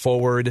big step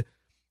forward.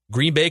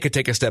 Green Bay could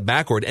take a step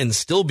backward and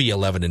still be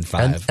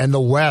 11-5. And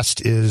the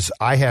West is,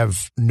 I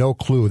have no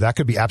clue. That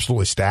could be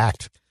absolutely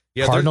stacked.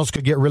 Yeah, Cardinals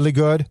could get really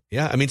good.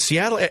 Yeah, I mean,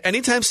 Seattle,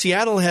 anytime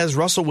Seattle has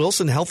Russell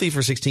Wilson healthy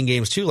for 16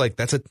 games too, like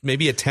that's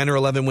maybe a 10 or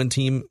 11 win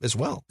team as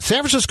well.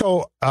 San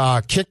Francisco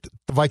kicked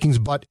the Vikings'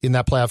 butt in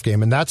that playoff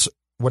game, and that's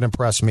what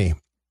impressed me.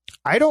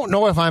 I don't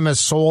know if I'm as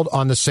sold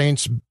on the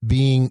Saints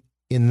being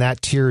in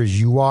that tier as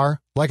you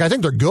are. Like, I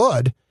think they're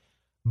good,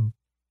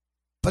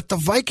 but the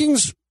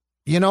Vikings,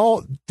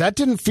 that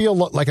didn't feel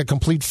like a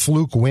complete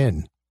fluke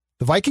win.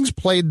 The Vikings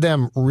played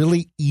them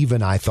really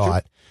even, I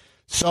thought.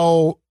 Sure.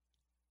 So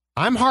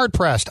I'm hard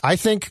pressed. I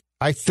think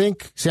San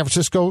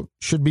Francisco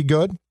should be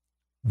good,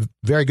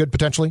 very good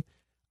potentially.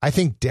 I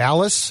think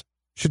Dallas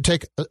should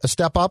take a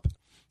step up.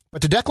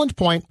 But to Declan's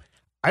point,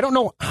 I don't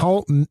know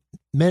how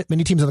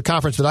many teams in the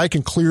conference that I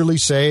can clearly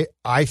say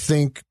I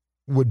think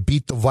would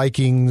beat the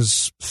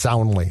Vikings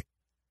soundly.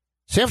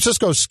 San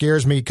Francisco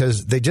scares me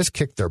because they just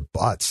kicked their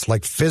butts,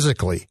 like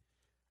physically.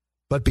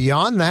 But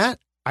beyond that,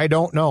 I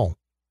don't know.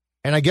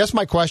 And I guess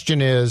my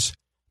question is,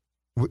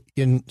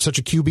 in such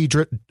a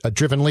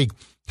QB-driven league,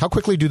 how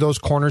quickly do those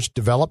corners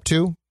develop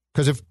too?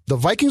 Because if the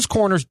Vikings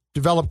corners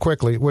develop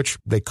quickly, which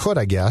they could,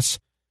 I guess,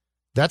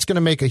 that's going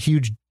to make a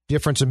huge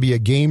difference and be a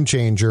game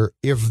changer.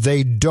 If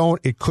they don't,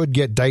 it could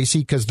get dicey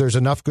because there's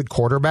enough good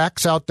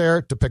quarterbacks out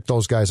there to pick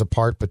those guys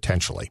apart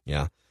potentially.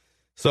 Yeah.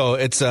 So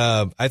it's,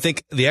 I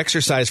think the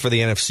exercise for the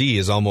NFC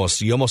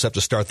is you almost have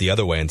to start the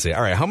other way and say,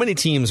 all right, how many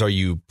teams are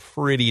you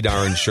pretty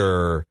darn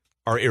sure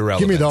are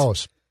irrelevant? Give me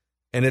those.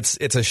 And it's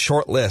a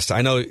short list.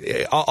 I know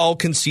I'll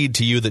concede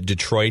to you that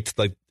Detroit,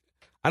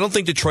 I don't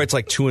think Detroit's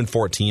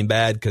 2-14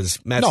 bad because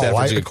Matt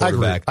Stafford's a good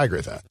quarterback. I agree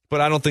with that.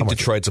 But I don't think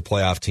Detroit's a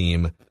playoff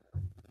team.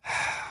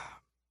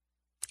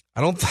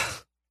 I don't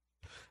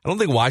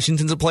think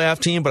Washington's a playoff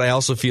team, but I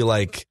also feel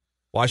like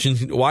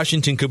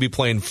Washington could be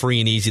playing free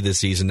and easy this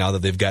season now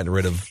that they've gotten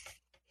rid of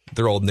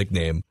their old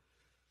nickname.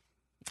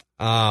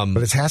 But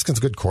is Haskins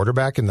a good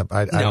quarterback? I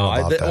don't know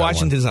about that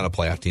Washington's not a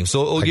playoff team,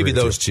 so we'll give you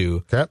those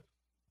two. Okay.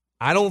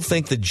 I don't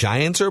think the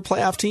Giants are a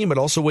playoff team. It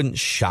also wouldn't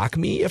shock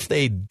me if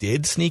they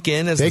did sneak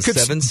in as the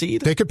 7th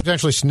seed. They could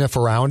potentially sniff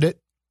around it.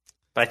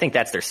 But I think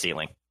that's their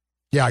ceiling.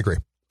 Yeah, I agree.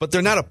 But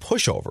they're not a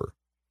pushover.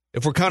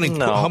 If we're counting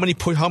how many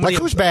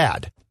who's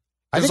bad?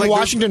 I think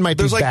Washington might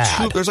be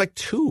bad. There's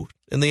two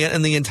in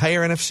the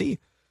entire NFC.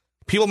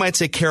 People might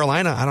say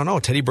Carolina. I don't know.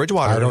 Teddy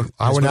Bridgewater.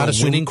 I would not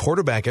assume winning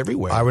quarterback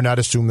everywhere. I would not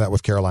assume that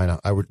with Carolina.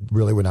 I would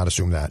not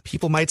assume that.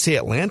 People might say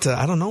Atlanta.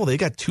 I don't know. They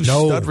got two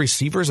stud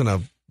receivers and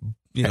a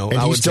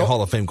I would say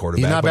Hall of Fame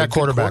quarterback. He's not a bad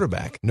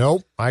quarterback.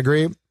 Nope, I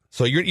agree.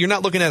 So you're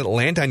not looking at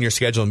Atlanta on your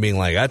schedule and being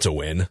like, that's a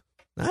win.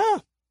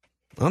 I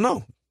don't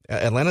know.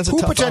 Atlanta's a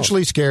tough out. Who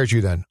potentially scares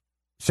you then?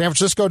 San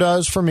Francisco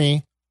does for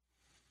me.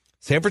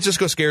 San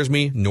Francisco scares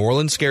me. New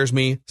Orleans scares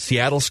me.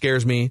 Seattle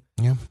scares me.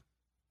 Yeah.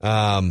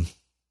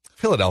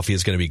 Philadelphia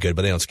is going to be good,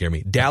 but they don't scare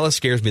me. Dallas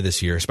scares me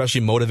this year,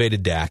 especially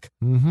motivated Dak.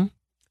 Mm-hmm.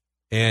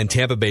 And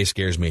Tampa Bay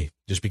scares me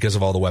just because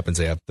of all the weapons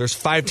they have. There's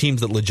 5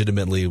 teams that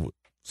legitimately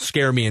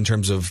scare me in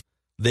terms of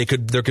there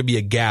could be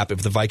a gap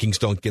if the Vikings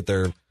don't get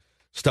their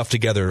stuff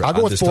together. I'll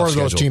go with 4 of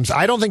those teams.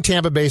 I don't think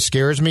Tampa Bay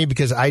scares me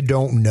because I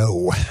don't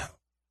know.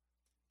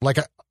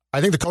 I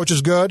think the coach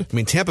is good. I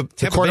mean, Tampa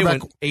Bay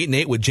went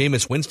 8-8 with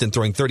Jameis Winston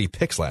throwing 30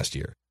 picks last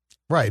year.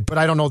 Right, but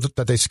I don't know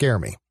that they scare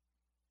me.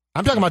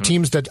 I'm talking about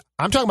teams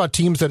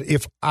that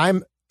if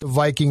I'm the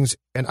Vikings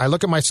and I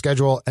look at my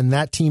schedule and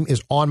that team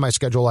is on my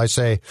schedule, I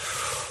say,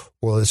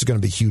 well, this is going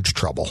to be huge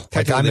trouble.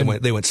 They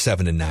went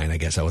 7-9. I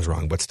guess I was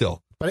wrong, but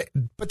still. But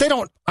they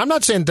don't. I'm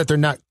not saying that they're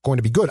not going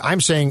to be good.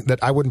 I'm saying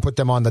that I wouldn't put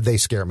them on the they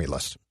scare me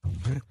list.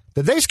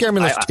 The they scare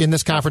me list in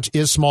this conference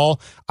is small.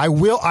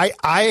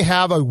 I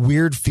have a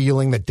weird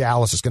feeling that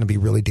Dallas is going to be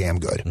really damn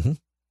good. Mm-hmm.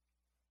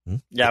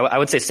 Yeah, I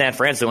would say San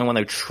Fran's the only one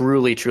that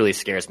truly, truly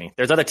scares me.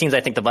 There's other teams I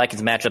think the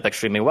Vikings match up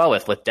extremely well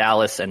with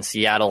Dallas and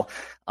Seattle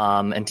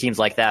and teams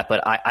like that.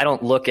 But I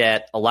don't look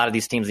at a lot of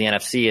these teams in the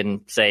NFC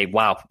and say,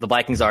 wow, the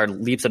Vikings are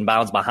leaps and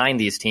bounds behind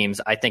these teams.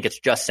 I think it's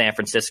just San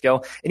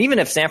Francisco. And even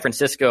if San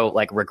Francisco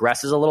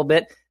regresses a little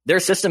bit, their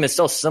system is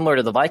so similar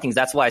to the Vikings.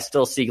 That's why I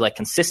still see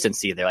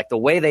consistency there. The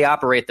way they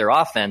operate their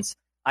offense,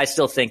 I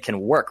still think can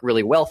work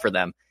really well for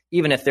them.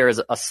 Even if there is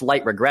a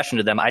slight regression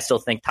to them, I still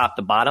think top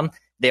to bottom,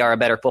 they are a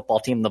better football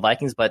team than the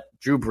Vikings. But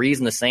Drew Brees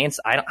and the Saints,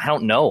 I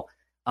don't know.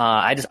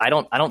 I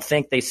don't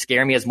think they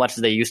scare me as much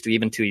as they used to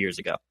even 2 years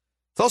ago.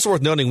 It's also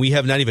worth noting we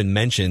have not even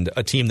mentioned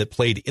a team that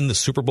played in the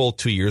Super Bowl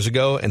 2 years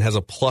ago and has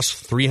a plus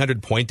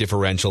 300 point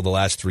differential the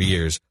last 3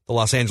 years. The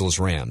Los Angeles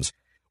Rams.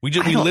 We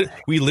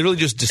literally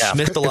just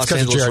dismissed the Los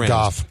Angeles Rams.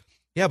 Goff.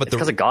 Yeah, but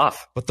because of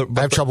Goff.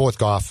 I have trouble with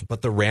Goff.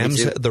 But the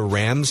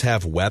Rams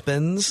have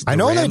weapons. I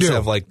know Rams they do.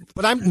 Have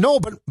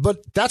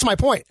but that's my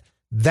point.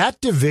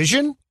 That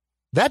division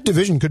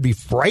could be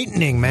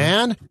frightening,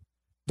 man.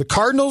 The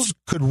Cardinals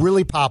could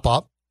really pop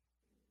up.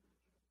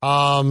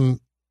 The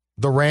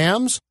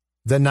Rams,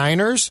 the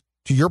Niners,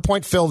 to your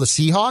point, Phil, the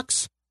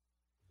Seahawks.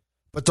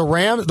 But the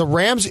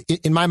Rams,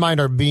 in my mind,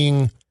 are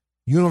being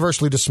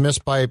universally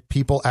dismissed by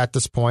people at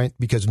this point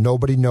because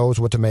nobody knows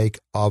what to make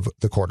of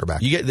the quarterback.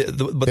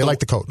 They like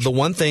the coach. The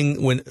one thing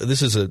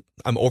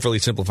I'm overly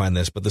simplifying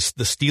this, but the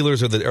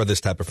Steelers are this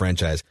type of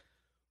franchise.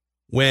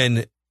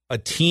 When a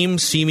team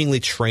seemingly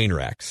train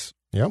wrecks,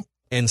 yep,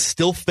 and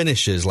still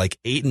finishes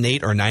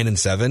 8-8 or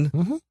 9-7,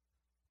 mm-hmm,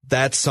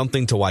 that's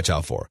something to watch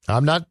out for.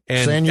 I'm not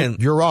saying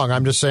you're wrong.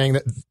 I'm just saying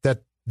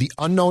that the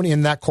unknown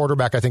in that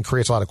quarterback, I think,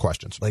 creates a lot of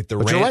questions. The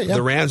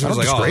Rams was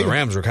the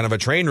Rams were kind of a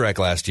train wreck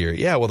last year.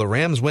 Yeah, well, the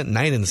Rams went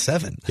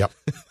 9-7. Yep.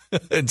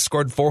 And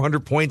scored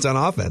 400 points on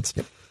offense,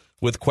 yep,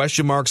 with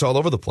question marks all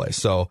over the place.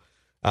 So,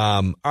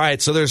 all right,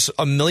 so there's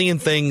a million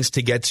things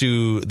to get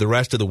to the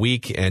rest of the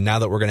week. And now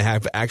that we're going to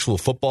have actual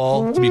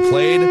football to be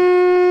played,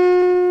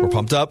 we're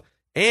pumped up.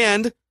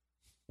 And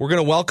we're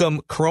going to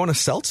welcome Corona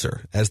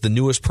Seltzer as the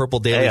newest Purple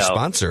Daily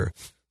sponsor.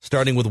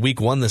 Starting with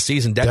week 1 this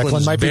season,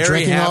 Declan's might be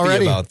very happy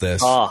already about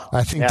this. Oh,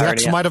 I think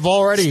Dex might have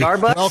already.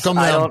 Starbucks? Welcome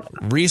them.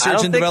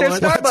 Research and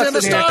development. What's in the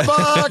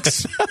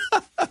Starbucks?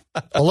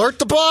 Alert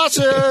the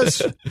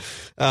bosses.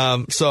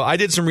 So I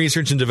did some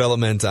research and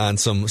development on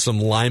some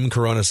lime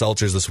Corona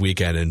seltzers this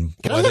weekend, and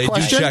boy, they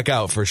do check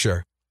out for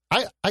sure.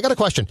 I got a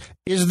question.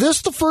 Is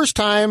this the first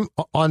time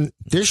on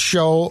this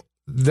show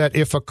that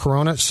if a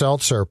Corona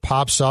Seltzer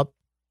pops up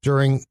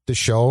during the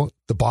show,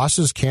 the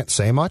bosses can't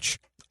say much?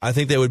 I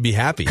think they would be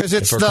happy. Because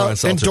it's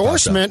the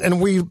endorsement, and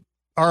we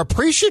are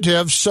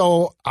appreciative.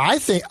 So I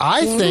think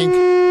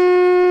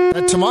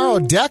that tomorrow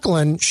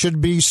Declan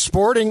should be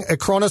sporting a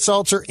Corona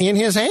Seltzer in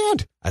his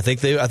hand. I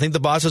think the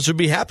bosses would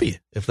be happy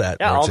if that.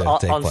 Yeah, were to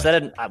take place.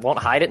 Instead of I won't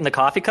hide it in the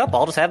coffee cup.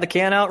 I'll just have the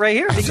can out right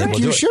here. I think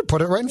you should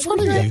put it right in front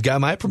of you. You've got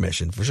my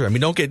permission for sure.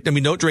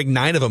 Don't drink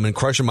 9 of them and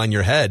crush them on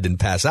your head and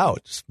pass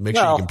out. Just make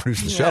sure you can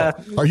produce the show.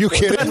 Yeah. Are you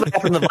kidding? Depends what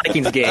happened in the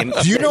Vikings game.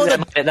 Do you know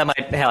that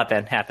might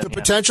happen? The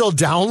potential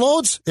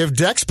downloads if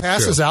Dex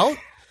passes out.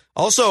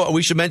 Also,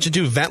 we should mention,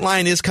 too,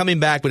 Ventline is coming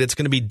back, but it's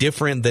going to be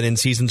different than in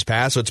seasons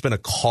past. So it's been a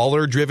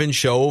caller-driven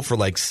show for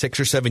like 6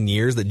 or 7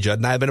 years that Judd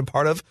and I have been a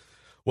part of.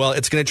 Well,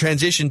 it's going to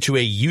transition to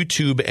a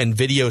YouTube and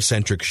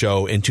video-centric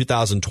show in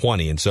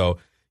 2020. And so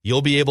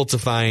you'll be able to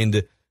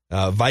find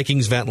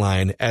Vikings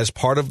Ventline as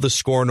part of the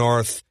Score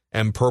North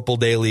and Purple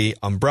Daily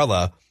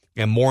umbrella,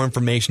 and more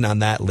information on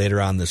that later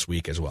on this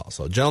week as well.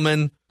 So,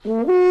 gentlemen,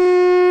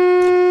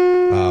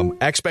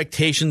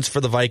 expectations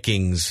for the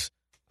Vikings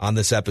on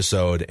this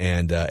episode,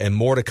 and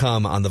more to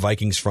come on the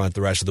Vikings front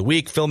the rest of the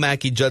week. Phil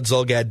Mackey, Judd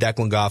Zulgad,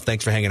 Declan Goff,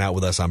 thanks for hanging out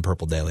with us on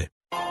Purple Daily.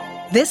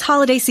 This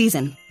holiday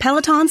season,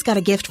 Peloton's got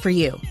a gift for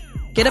you.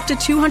 Get up to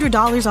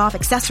 $200 off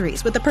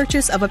accessories with the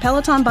purchase of a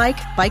Peloton bike,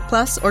 Bike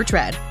Plus, or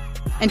Tread.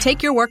 And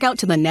take your workout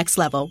to the next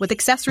level with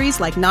accessories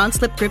like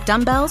non-slip grip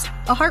dumbbells,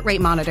 a heart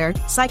rate monitor,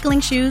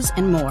 cycling shoes,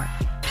 and more.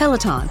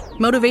 Peloton,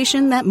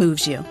 motivation that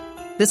moves you.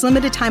 This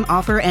limited time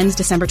offer ends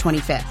December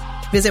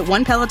 25th. Visit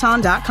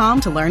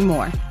onepeloton.com to learn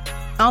more.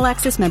 All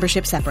access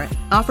membership separate.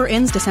 Offer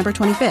ends December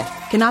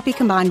 25th. Cannot be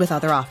combined with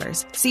other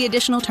offers. See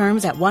additional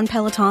terms at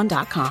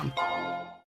onepeloton.com.